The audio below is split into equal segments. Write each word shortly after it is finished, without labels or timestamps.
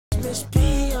this PR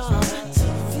to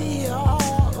VR.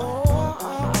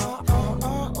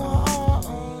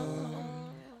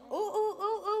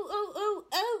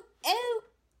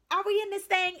 Are we in this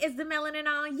thing? Is the melanin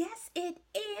on? Yes, it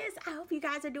is. I hope you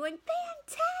guys are doing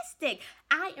fantastic.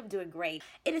 I am doing great.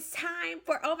 It is time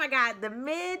for, oh my God, the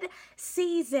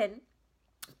mid-season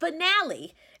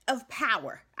finale of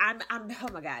Power. Oh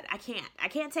my God, I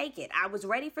can't take it. I was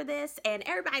ready for this, and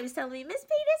everybody was telling me, Miss P,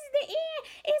 this is the end.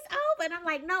 It's over. And I'm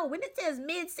like, no, when it says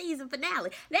mid-season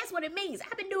finale, that's what it means.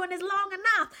 I've been doing this long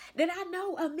enough that I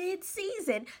know a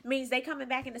mid-season means they coming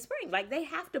back in the spring. Like, they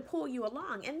have to pull you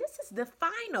along, and this is the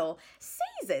final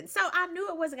season. So I knew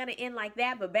it wasn't going to end like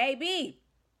that, but baby,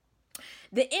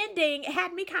 the ending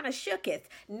had me kind of shooketh,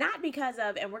 not because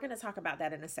of, and we're going to talk about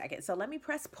that in a second. So let me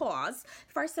press pause.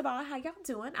 First of all, how y'all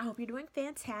doing? I hope you're doing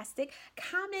fantastic.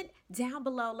 Comment down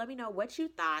below. Let me know what you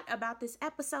thought about this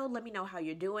episode. Let me know how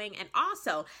you're doing. And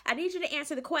also, I need you to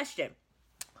answer the question: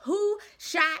 who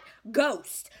shot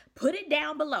Ghost? Put it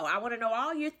down below. I want to know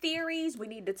all your theories. We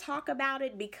need to talk about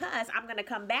it because I'm going to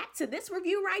come back to this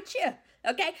review right here.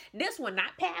 Okay? This one,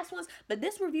 not past ones, but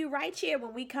this review right here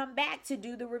when we come back to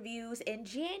do the reviews in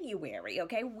January.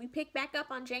 Okay? When we pick back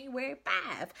up on January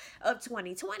 5 of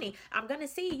 2020, I'm going to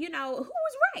see, who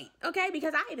was right. Okay?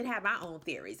 Because I even have my own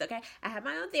theories. Okay? I have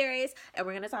my own theories, and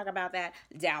we're going to talk about that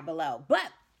down below.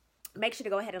 But make sure to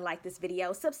go ahead and like this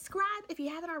video, subscribe if you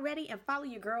haven't already, and follow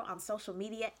your girl on social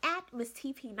media at Miss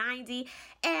TP90.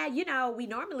 And we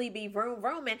normally be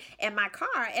rooming in my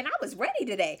car, and I was ready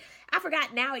today. I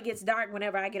forgot now it gets dark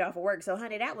whenever I get off of work. So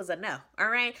honey, that was a no. All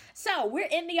right. So we're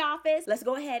in the office. Let's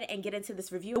go ahead and get into this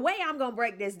review. The way I'm going to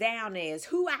break this down is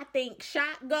who I think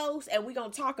shot Ghost, and we're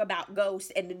going to talk about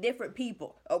Ghost and the different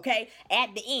people. Okay.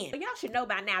 At the end. Y'all should know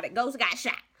by now that Ghost got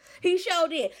shot. He sure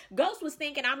did. Ghost was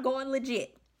thinking I'm going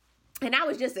legit. And I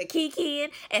was just a kikiing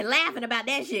and laughing about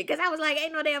that shit. Because I was like,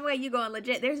 ain't no damn way you going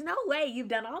legit. There's no way you've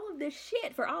done all of this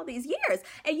shit for all these years.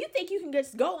 And you think you can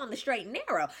just go on the straight and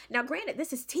narrow. Now, granted,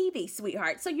 this is TV,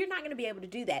 sweetheart. So you're not going to be able to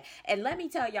do that. And let me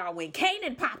tell y'all, when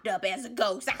Kanan popped up as a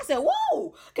ghost, I said,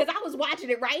 whoa. Because I was watching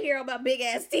it right here on my big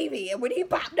ass TV. And when he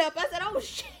popped up, I said, oh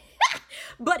shit.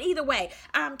 But either way,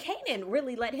 Kanan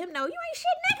really let him know, you ain't shit,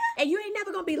 nigga, and you ain't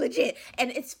never gonna be legit.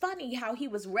 And it's funny how he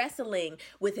was wrestling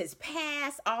with his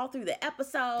past all through the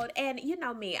episode. And you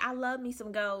know me, I love me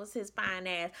some Ghost, his fine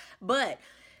ass, but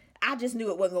I just knew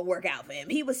it wasn't going to work out for him.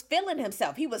 He was feeling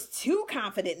himself. He was too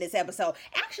confident in this episode.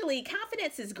 Actually,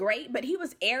 confidence is great, but he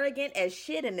was arrogant as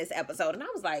shit in this episode. And I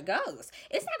was like, Ghost,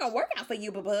 it's not going to work out for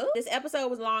you, boo-boo. This episode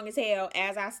was long as hell,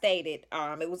 as I stated.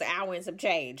 It was an hour and some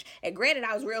change. And granted,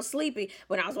 I was real sleepy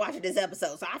when I was watching this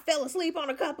episode. So I fell asleep on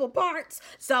a couple of parts.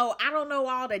 So I don't know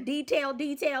all the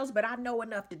details, but I know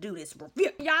enough to do this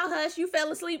review. Y'all hush, you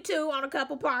fell asleep too on a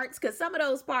couple parts, because some of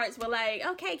those parts were like,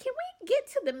 okay, can we get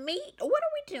to the meat? What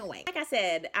are we doing? Like I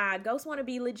said, Ghost want to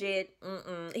be legit.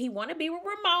 He want to be with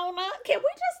Ramona. Can we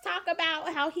just talk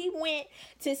about how he went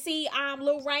to see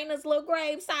Lil Raina's little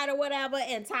gravesite or whatever,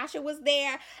 and Tasha was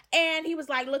there, and he was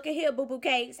like, look at here, boo-boo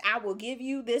cakes, I will give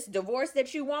you this divorce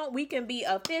that you want. We can be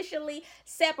officially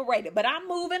separated, but I'm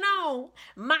moving on,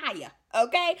 Maya,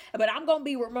 okay? But I'm going to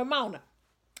be with Ramona.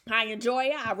 I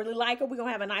enjoy her. I really like her. We're going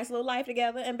to have a nice little life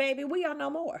together. And baby, we are no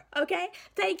more. Okay?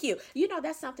 Thank you.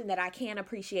 That's something that I can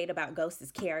appreciate about Ghost's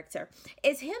character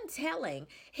is him telling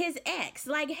his ex,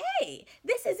 like, hey,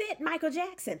 this is it, Michael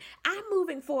Jackson. I'm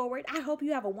moving forward. I hope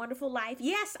you have a wonderful life.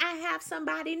 Yes, I have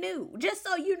somebody new. Just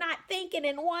so you're not thinking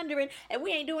and wondering, and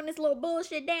we ain't doing this little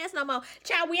bullshit dance no more.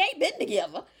 Child, we ain't been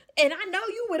together. And I know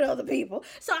you with other people.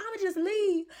 So I'm going to just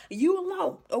leave you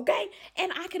alone, okay?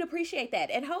 And I can appreciate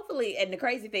that. And hopefully, and the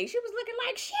crazy thing, she was looking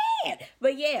like shit.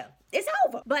 But yeah, it's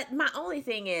over. But my only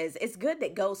thing is, it's good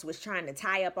that Ghost was trying to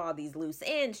tie up all these loose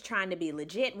ends, trying to be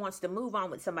legit, wants to move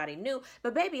on with somebody new.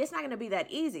 But baby, it's not going to be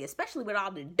that easy, especially with all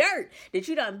the dirt that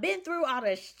you done been through, all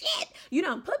the shit you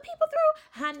done put people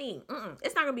through. Honey,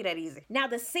 it's not going to be that easy. Now,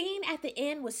 the scene at the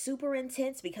end was super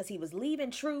intense because he was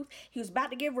leaving Truth. He was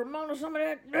about to give Ramona some of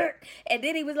that dirt. And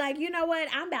then he was like, you know what?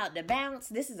 I'm about to bounce.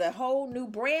 This is a whole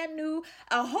new,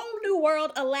 a whole new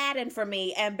world Aladdin for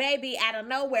me. And baby, out of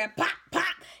nowhere, pop, pop,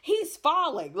 he's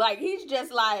falling. Like, he's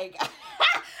just like,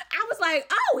 I was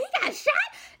like, oh, he got shot?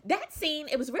 That scene,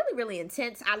 it was really, really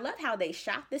intense. I love how they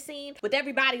shot the scene with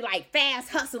everybody like fast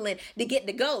hustling to get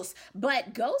the Ghost.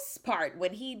 But Ghost's part,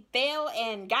 when he fell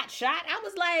and got shot, I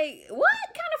was like, what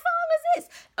kind of fall is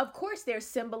this? Of course, there's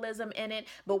symbolism in it,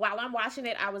 but while I'm watching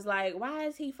it, I was like, why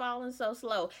is he falling so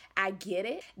slow? I get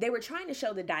it. They were trying to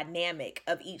show the dynamic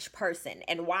of each person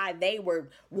and why they were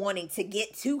wanting to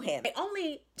get to him. They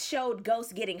only showed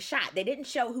Ghost getting shot. They didn't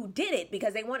show who did it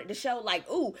because they wanted to show like,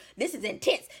 ooh, this is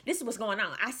intense. This is what's going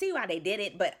on. I see why they did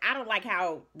it, but I don't like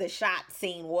how the shot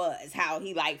scene was, how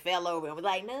he like fell over and was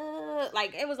like, no,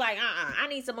 like it was like, I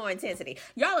need some more intensity.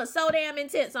 Y'all are so damn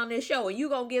intense on this show and you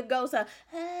gonna give Ghost a,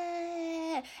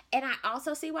 and I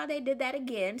also see why they did that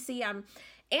again. See, I'm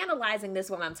analyzing this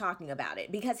when I'm talking about it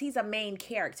because he's a main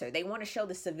character. They want to show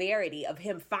the severity of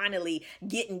him finally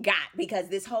getting got because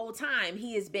this whole time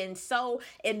he has been so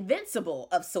invincible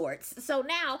of sorts. So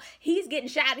now he's getting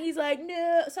shot and he's like,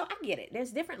 no. So I get it.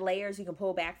 There's different layers you can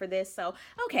pull back for this. So,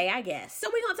 okay, I guess. So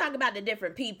we're going to talk about the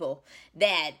different people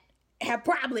that have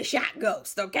probably shot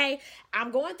Ghost, okay?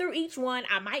 I'm going through each one.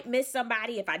 I might miss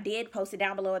somebody. If I did, post it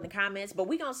down below in the comments. But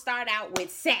we're going to start out with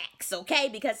Saxe, okay?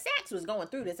 Because Saxe was going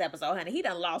through this episode, honey. He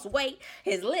done lost weight.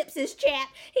 His lips is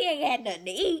chapped. He ain't had nothing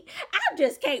to eat. I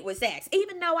just can't with Saxe.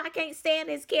 Even though I can't stand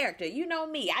his character. You know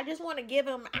me. I just want to give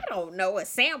him, I don't know, a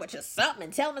sandwich or something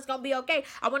and tell him it's going to be okay.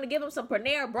 I want to give him some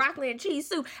Panera broccoli and cheese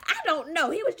soup. I don't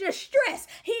know. He was just stressed.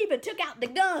 He even took out the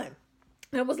gun.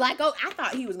 It was like, oh, I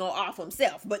thought he was going to off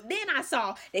himself. But then I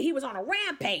saw that he was on a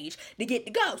rampage to get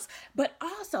the Ghost. But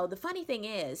also, the funny thing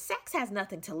is, Saxe has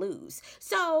nothing to lose.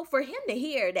 So for him to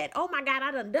hear that, oh my God,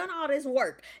 I done all this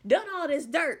work, done all this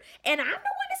dirt, and I'm the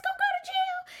one that's going to go to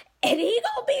jail, and he going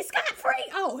to be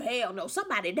scot-free? Oh, hell no,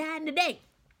 somebody dying today.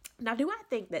 Now, do I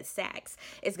think that Saxe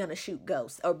is going to shoot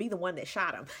Ghost or be the one that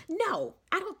shot him? No,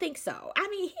 I don't think so. I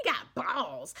mean, he got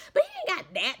balls, but he ain't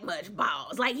got that much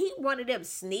balls. Like, he one of them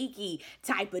sneaky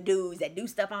type of dudes that do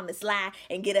stuff on the sly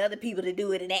and get other people to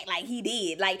do it and act like he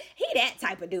did. Like, he that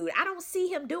type of dude. I don't see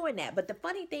him doing that. But the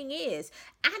funny thing is,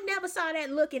 I never saw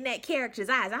that look in that character's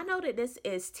eyes. I know that this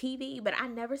is TV, but I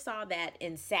never saw that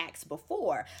in Saxe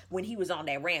before when he was on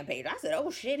that rampage. I said, oh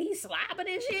shit, he's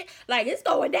slobbing and shit. Like, it's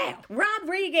going down.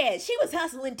 Rodriguez, she was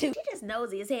hustling too. She just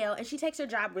nosy as hell and she takes her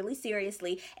job really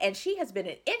seriously and she has been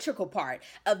an integral part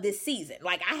of this season.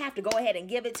 Like, I have to go ahead and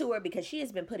give it to her because she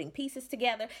has been putting pieces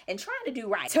together and trying to do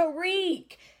right.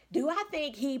 Tariq, do I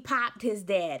think he popped his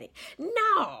daddy? No,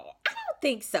 I don't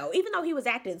think so. Even though he was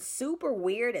acting super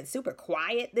weird and super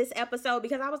quiet this episode,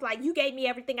 because I was like, you gave me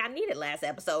everything I needed last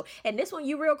episode, and this one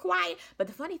you real quiet. But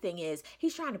the funny thing is,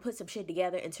 he's trying to put some shit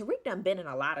together, and Tariq done been in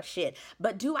a lot of shit.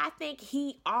 But do I think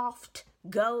he offed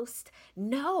Ghost?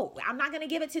 No, I'm not going to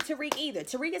give it to Tariq either.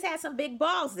 Tariq has had some big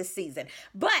balls this season,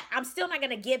 but I'm still not going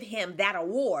to give him that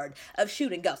award of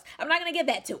shooting Ghost. I'm not going to give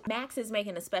that to him. Max is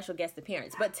making a special guest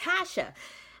appearance, but Tasha,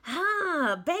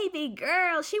 baby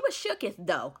girl, she was shooketh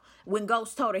though when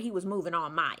Ghost told her he was moving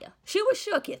on Maya. She was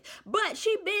shooketh, but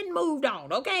she been moved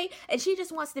on, okay? And she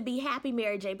just wants to be happy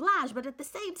Mary J. Blige, but at the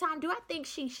same time, do I think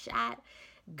she shot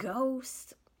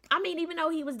Ghost? I mean, even though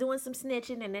he was doing some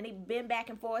snitching and then he been back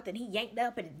and forth and he yanked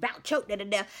up and about choked her to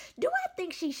death, do I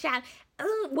think she shot,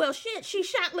 well, shit, she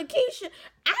shot Lakeisha?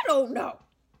 I don't know.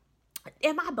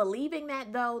 Am I believing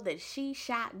that, though, that she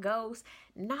shot Ghost?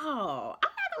 No, I'm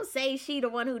not going to say she the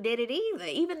one who did it either,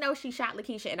 even though she shot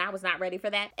Lakeisha and I was not ready for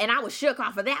that. And I was shook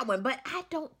off of that one, but I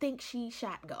don't think she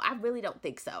shot Ghost. I really don't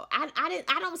think so. I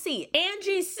don't see it.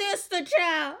 Angie's sister,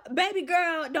 child, baby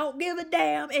girl, don't give a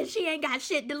damn, and she ain't got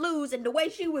shit to lose. And the way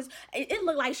she was, it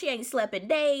looked like she ain't slept in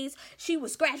days. She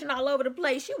was scratching all over the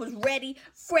place. She was ready,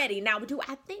 Freddy. Now, do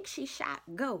I think she shot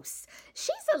Ghost?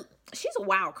 She's a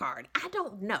wild card. I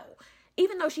don't know.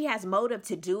 Even though she has motive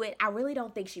to do it, I really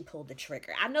don't think she pulled the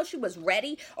trigger. I know she was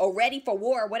ready for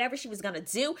war or whatever she was going to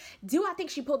do. Do I think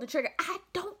she pulled the trigger? I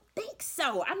don't think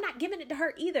so. I'm not giving it to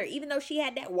her either. Even though she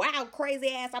had that wild, crazy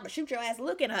ass, I'm going to shoot your ass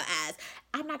look in her eyes.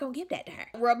 I'm not going to give that to her.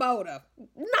 Ramona.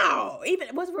 No.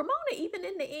 Was Ramona even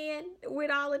in the end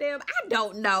with all of them? I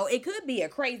don't know. It could be a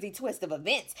crazy twist of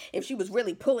events if she was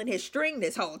really pulling his string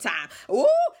this whole time. Ooh,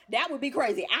 that would be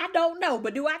crazy. I don't know.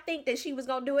 But do I think that she was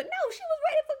going to do it? No, she was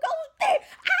ready for Ghost there.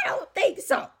 I don't think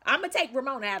so. I'm going to take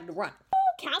Ramona out of the run.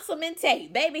 Councilman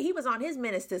Tate, baby, he was on his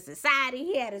Menace II Society.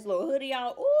 He had his little hoodie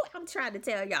on. Ooh, I'm trying to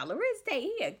tell y'all, Larenz Tate,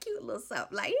 he a cute little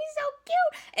something. Like, he's so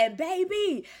cute. And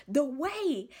baby, the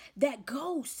way that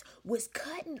Ghost was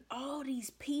cutting all these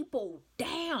people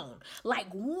down,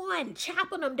 like one,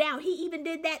 chopping them down. He even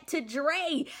did that to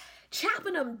Dre.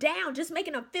 chopping them down, just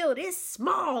making them feel this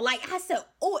small. Like I said,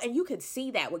 oh, and you could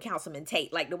see that with Councilman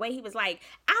Tate. Like the way he was like,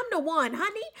 I'm the one,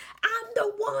 honey. I'm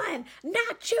the one,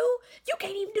 not you. You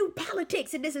can't even do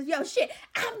politics and this is your shit.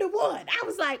 I'm the one. I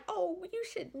was like, oh, you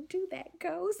shouldn't do that,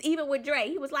 Ghost. Even with Dre,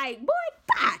 he was like, boy,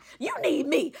 bye. You need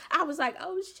me. I was like,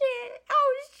 oh shit.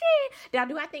 Oh shit. Now,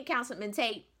 do I think Councilman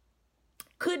Tate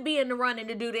could be in the running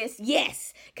to do this?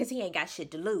 Yes, because he ain't got shit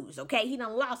to lose, okay? He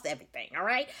done lost everything, all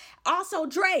right? Also,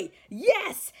 Dre,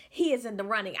 yes, he is in the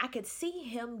running. I could see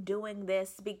him doing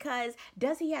this because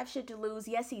does he have shit to lose?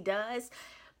 Yes, he does.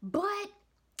 But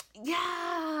yeah,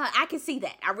 I can see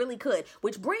that. I really could.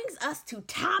 Which brings us to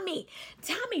Tommy.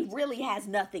 Tommy really has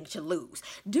nothing to lose.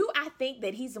 Do I think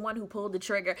that he's the one who pulled the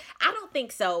trigger? I don't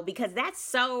think so, because that's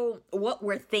so what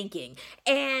we're thinking.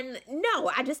 And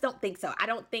no, I just don't think so. I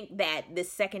don't think that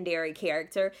this secondary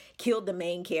character killed the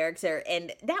main character.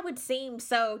 And that would seem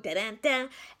so da-da-da.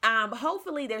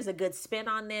 Hopefully there's a good spin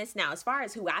on this. Now, as far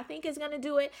as who I think is going to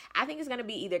do it, I think it's going to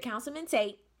be either Councilman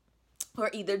Tate or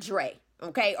either Dre.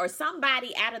 Okay, or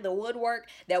somebody out of the woodwork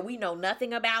that we know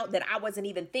nothing about, that I wasn't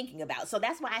even thinking about. So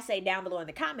that's why I say down below in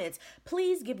the comments,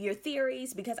 please give your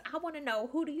theories, because I want to know,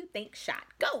 who do you think shot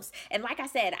Ghost? And like I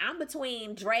said, I'm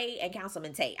between Dre and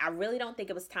Councilman Tate. I really don't think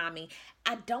it was Tommy.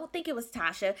 I don't think it was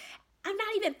Tasha. I'm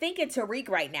not even thinking Tariq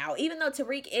right now, even though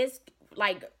Tariq is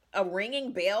like a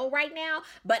ringing bell right now,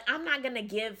 but I'm not gonna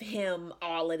give him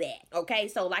all of that, okay?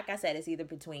 So like I said, it's either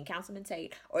between Councilman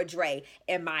Tate or Dre,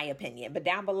 in my opinion. But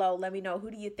down below, let me know,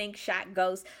 who do you think shot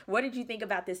Ghost? What did you think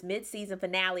about this mid-season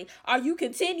finale? Are you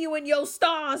continuing your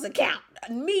Stars account?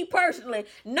 Me personally,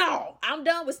 no. I'm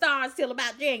done with Stars till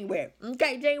about January,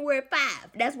 okay? January 5.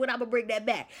 That's when I'm gonna bring that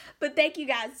back. But thank you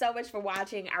guys so much for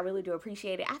watching. I really do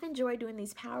appreciate it. I've enjoyed doing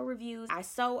these power reviews. I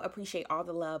so appreciate all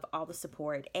the love, all the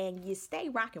support, and you stay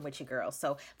rocking with your girls.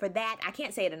 So for that, I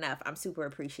can't say it enough. I'm super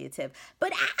appreciative.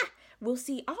 But we'll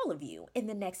see all of you in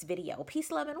the next video.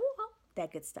 Peace, love, and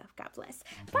that good stuff. God bless.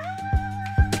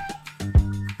 Bye.